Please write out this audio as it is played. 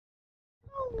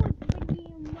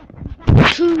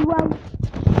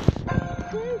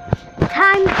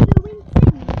time doing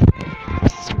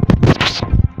things.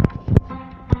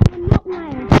 I'm not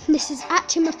lying. This is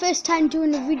actually my first time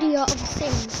doing a video of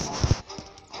Sims.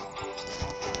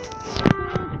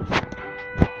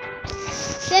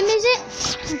 Then is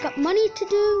it? I've got money to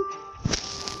do.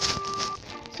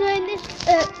 So in this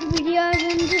video,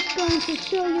 I'm just going to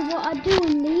show you what I do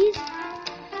in these.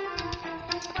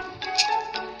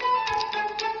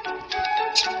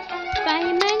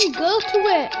 Firemen, go to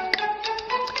work.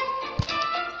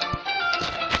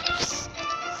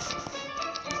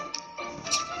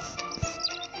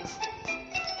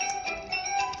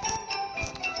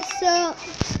 So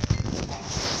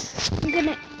I'm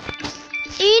gonna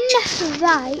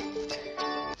invite.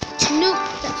 Nope,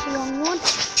 that's the wrong one.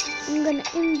 I'm gonna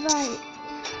invite.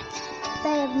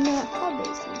 They have no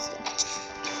hobbies and stuff.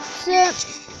 So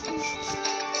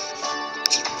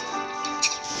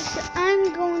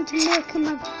I'm going to make them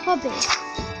a hobby.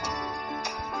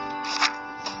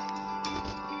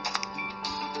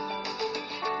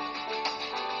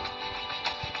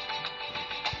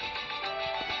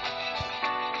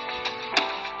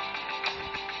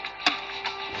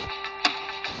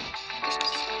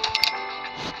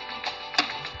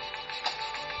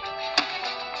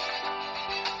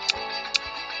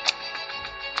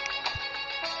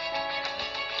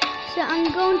 So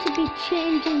I'm going to be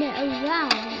changing it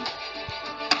around.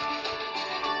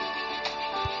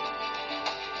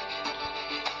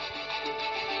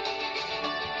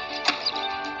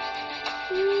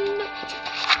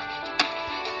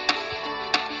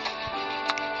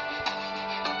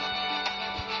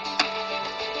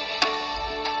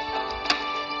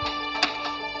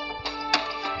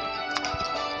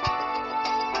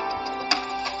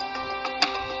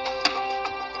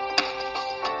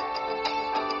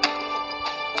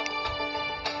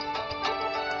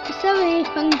 Sorry if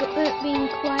I'm being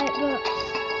quiet, but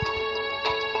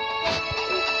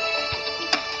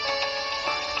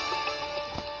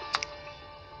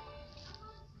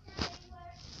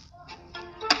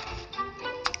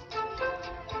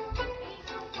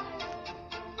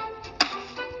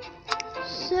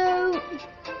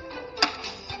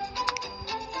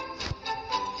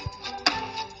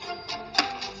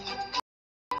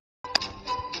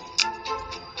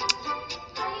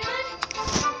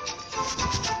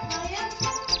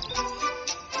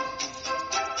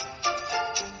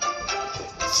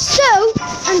So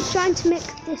I'm trying to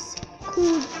make this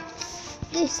cool,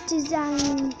 this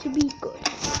design to be good.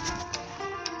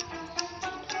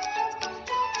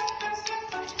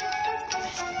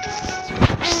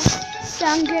 So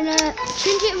I'm gonna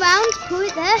change it around, put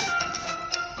it there,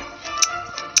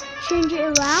 change it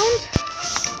around,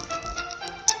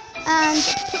 and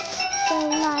put the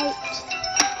light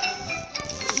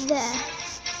there.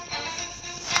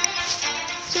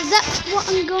 So that's what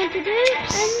I'm going to do,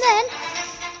 and then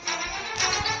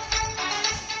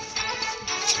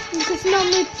because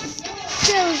normally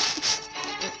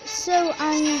so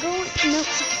I'm going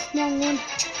wrong one.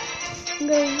 I'm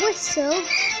going to whistle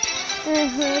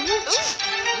Herbert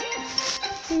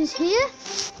who's here,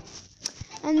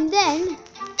 and then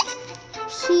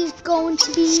she's going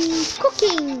to be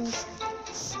cooking,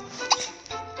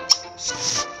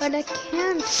 but I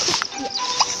can't cook yet.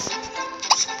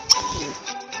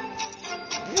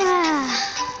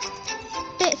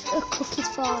 Bit of a cookie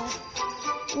for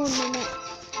 1 minute.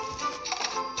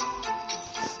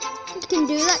 You can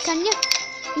do that, can you?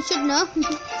 You should know.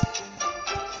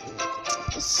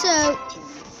 So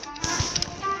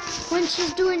when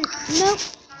she's doing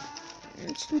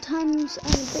sometimes I'm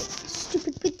a bit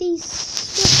stupid with these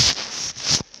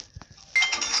stuff.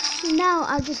 Now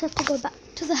I just have to go back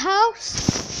to the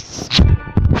house,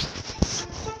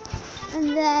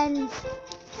 and then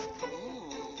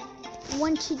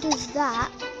when she does that,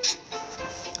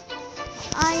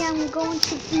 I am going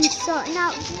to be sorting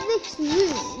out this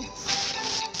room.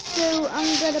 So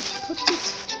I'm going to put it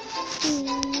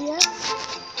here,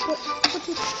 put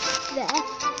it there.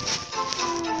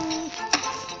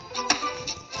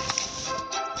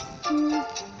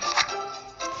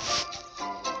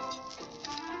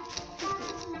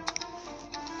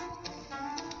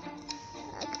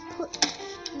 I can put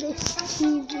this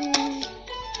TV.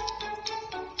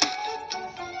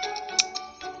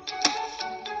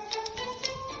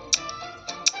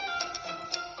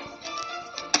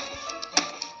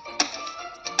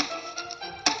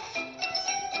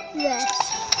 There.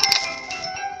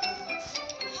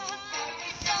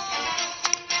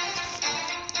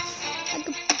 I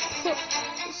could put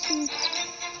some.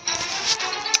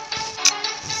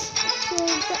 So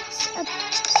that's a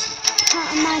part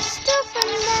of my stuff, and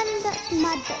then that's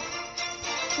my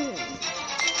bedroom.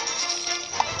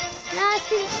 And I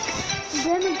think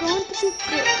they're going to be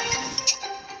good.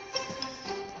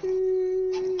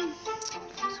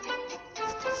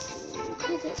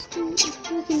 Okay, let's do.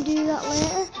 We can do that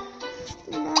later.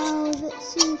 Now let's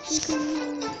see if we can.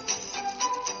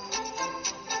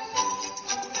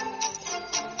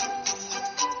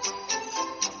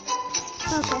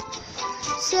 Okay,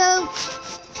 so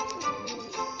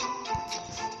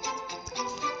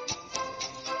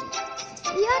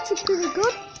yeah, actually pretty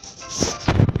good.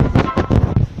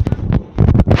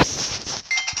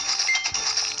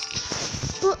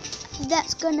 But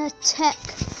that's gonna take.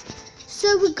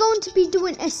 So we're going to be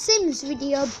doing a Sims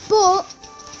video, but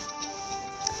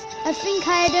I think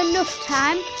I had enough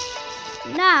time.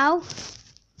 Now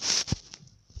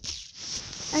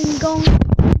I'm going.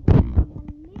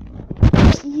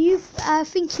 I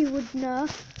think you would know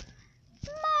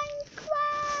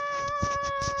Minecraft.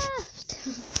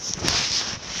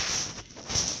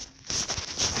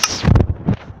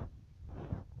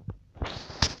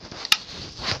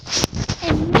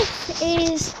 And this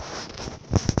is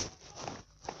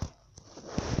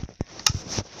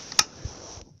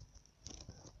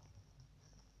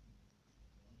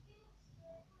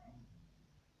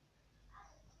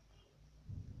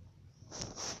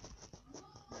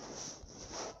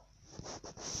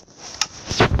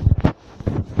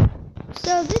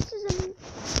so this is a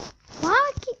why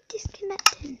I keep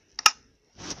disconnecting.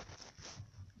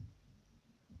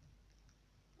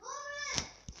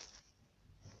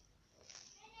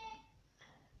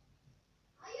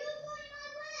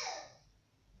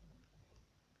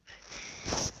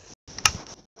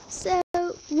 So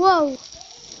whoa.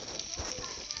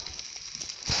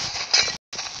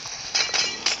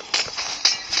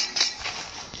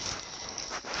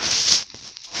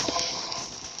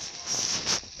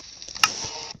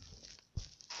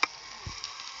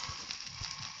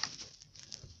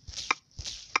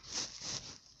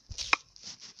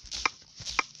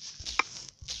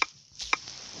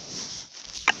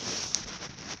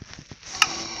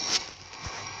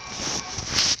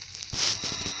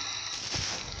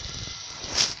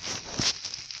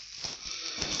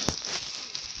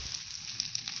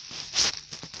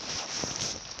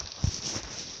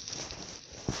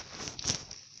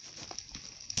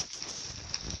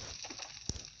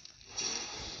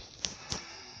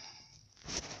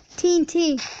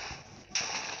 TNT.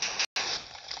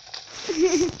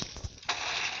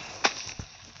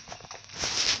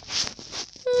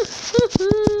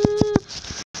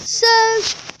 So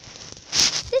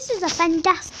this is a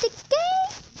fantastic day.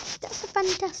 That's a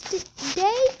fantastic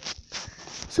day.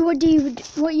 So what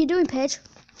are you doing, Paige?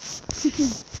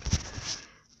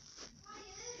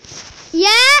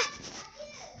 Yeah?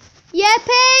 Yeah,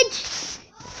 Paige?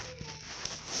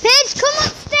 Paige, come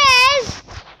upstairs.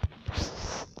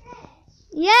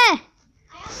 Yeah.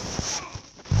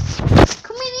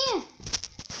 Come in here.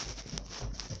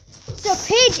 So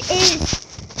Paige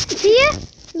is here.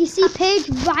 You see Paige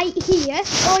right here.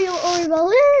 Oh, you're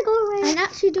horrible. Go away. I'm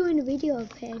actually doing a video of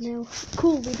Paige now.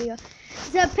 Cool video.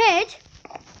 So Paige,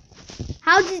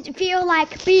 how did it feel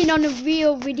like being on a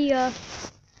real video?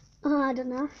 Oh, I don't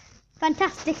know.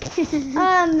 Fantastic.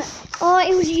 Oh,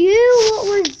 it was you. What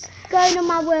was going on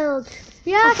my world?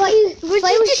 Yeah. I thought it was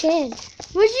Shane.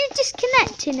 Was you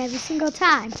disconnecting every single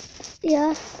time?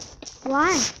 Yeah.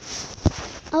 Why?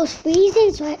 I was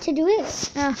freezing, so I had to do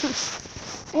it.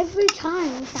 Every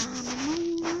time.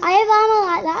 I have armor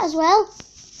like that as well.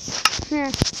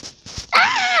 Yeah.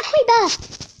 Ah, creeper!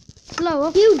 Blow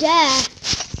up. You dare.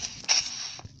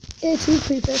 You're too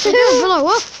creeper. Blow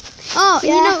up. Oh,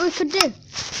 yeah. You know what we could do?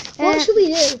 What should we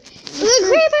do?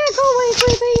 Creeper, go away,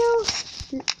 creeper, you.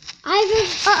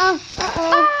 Uh-oh.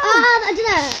 I did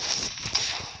it.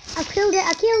 I killed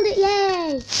it,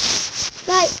 yay!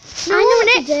 Right, I know what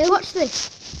to do. Watch this.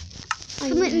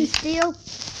 Something steal.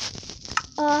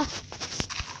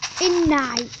 In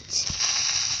night.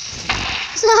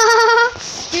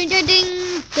 Ding ding ding.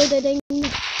 Ding ding ding.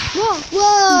 Whoa!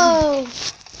 Whoa!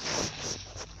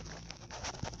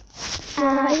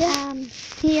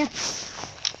 Here.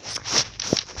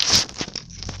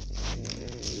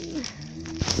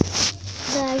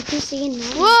 There, you can see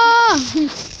now. Whoa!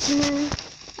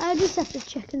 I just have to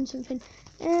check on something.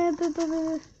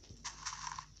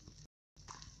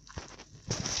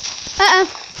 Uh-oh.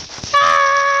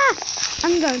 Ah!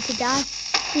 I'm going to die.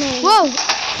 No. Whoa!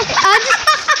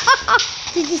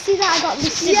 Did you see that? I got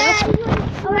lifted up.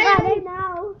 Oh,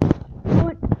 now.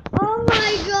 Oh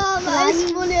my god, that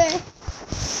is funny.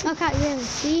 I can't really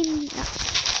see that.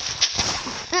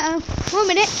 Uh-oh. 1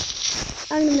 minute.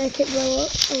 I'm going to make it blow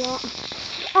up a lot.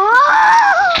 Oh!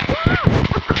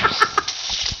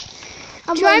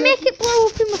 I'm Try and make it blow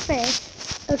up in my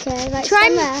face. Okay, right, Try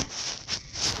stand and- there.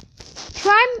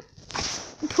 Try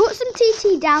and put some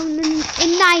TT down and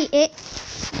ignite it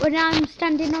when I'm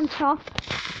standing on top.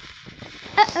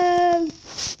 Bang!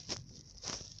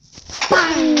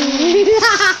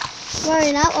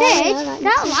 Worrying out. Paige,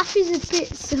 that laugh is a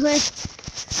bit silly.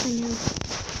 I know.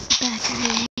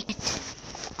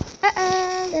 But I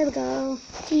like it. There we go.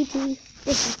 TT.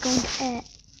 This is going to hurt.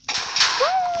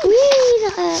 Whee!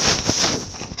 That hurt.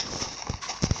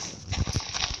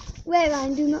 Wait,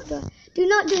 Ryan, do not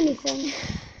do anything.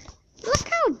 Look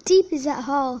how deep is that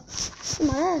hole. Doesn't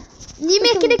matter. You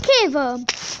making a cave home?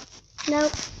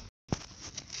 Nope.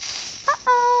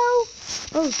 Uh-oh.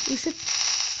 Oh, you should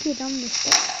get on this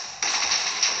bit.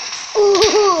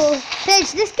 Ooh.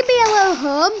 Paige, this could be a little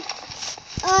home.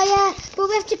 Oh yeah, but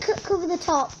we have to cover the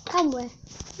top, can we?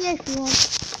 Yeah, if you want.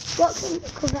 What can we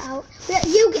cover it out?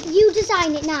 You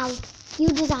design it now. You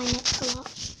design it a lot.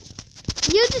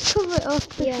 You just cover it up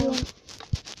if Yeah. you want.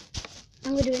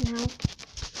 I'm gonna do it now.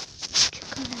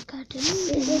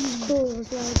 It looks cool as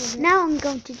well, doesn't it? Now I'm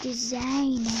going to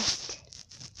design it.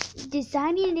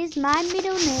 Designing is my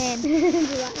middle name.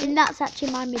 And that's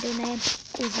actually my middle name.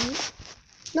 Isn't it?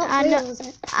 Not I real, know. is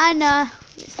it? I know.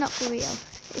 It's not for real.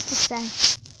 It's the same.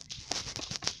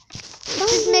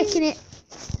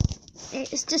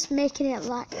 It's just making it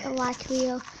like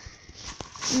real.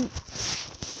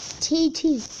 TT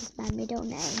is my middle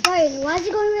name. Ryan, why is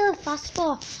it going really fast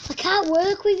for? I can't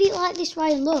work with it like this,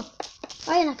 Ryan, look.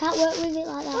 Ryan, I can't work with it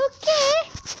like that. Okay.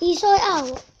 Can you sort it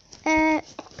out?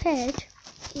 Paige.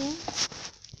 Yeah.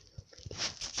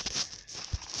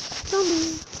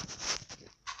 Zombie.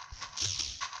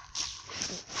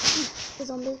 The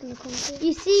zombie's gonna come through.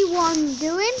 You see what I'm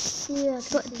doing? Yeah,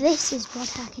 But this is what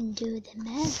I can do the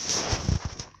most.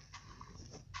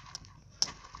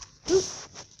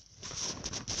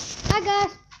 Hi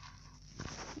guys.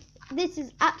 This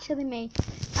is actually me.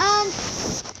 And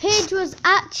Paige was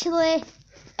actually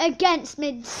against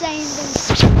me saying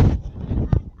this.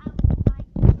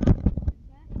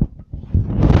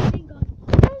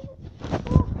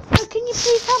 Oh, can you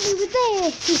please help me with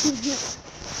this?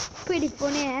 Pretty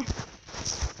funny, eh?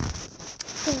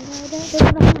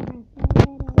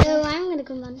 No, I'm gonna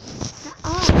come on.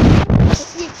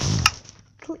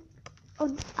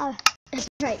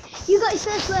 Right, you got your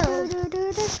first world.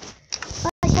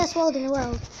 First world in the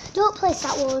world. Don't place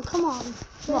that world, come on.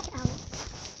 Work it out.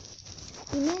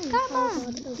 You mean? Come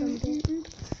on.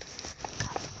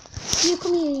 You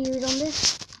come here, you zombie.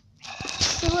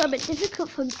 It's a little bit difficult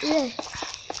for me.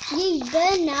 You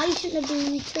burn now, you shouldn't have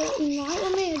been talking right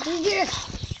on me, did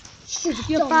you?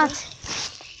 You're bad.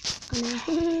 I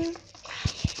know.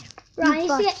 Right,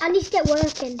 I need to get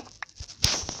working.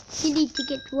 You need to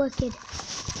get working.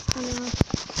 I know.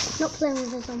 Not playing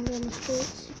with a zombie on the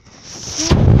streets.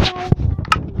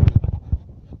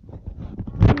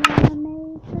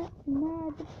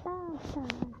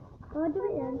 Oh, do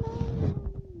it then.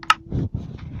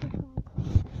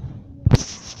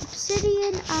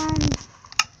 Obsidian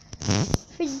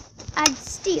and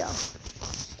steel.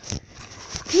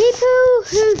 People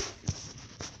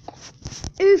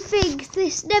who think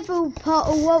this Nether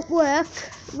portal won't work,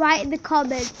 write in the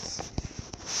comments.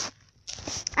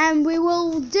 And we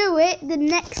will do it the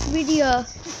next video.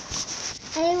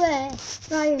 Anyway,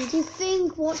 Ryan, do you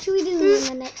think, what should we do in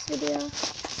the next video?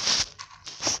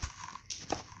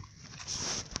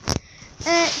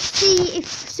 See if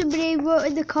somebody wrote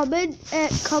in the comments.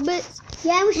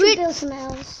 Yeah, we should build something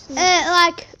else.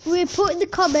 Like we put in the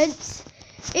comments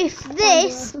if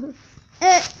this.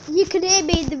 You can hear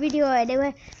me in the video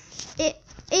anyway.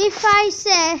 If I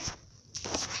say,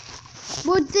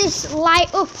 would this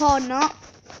light up or not?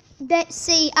 Let's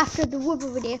see after the other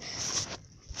video.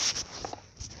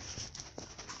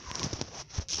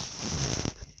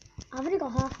 I've only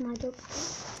got half my job.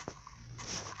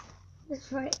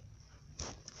 That's right.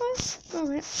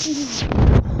 Alright. I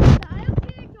hope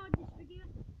you enjoyed this video.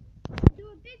 Do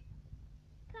a big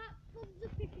clap, thumbs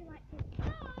up if you liked it.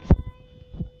 Bye.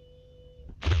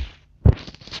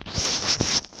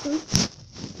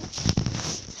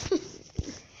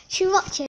 Should we watch it?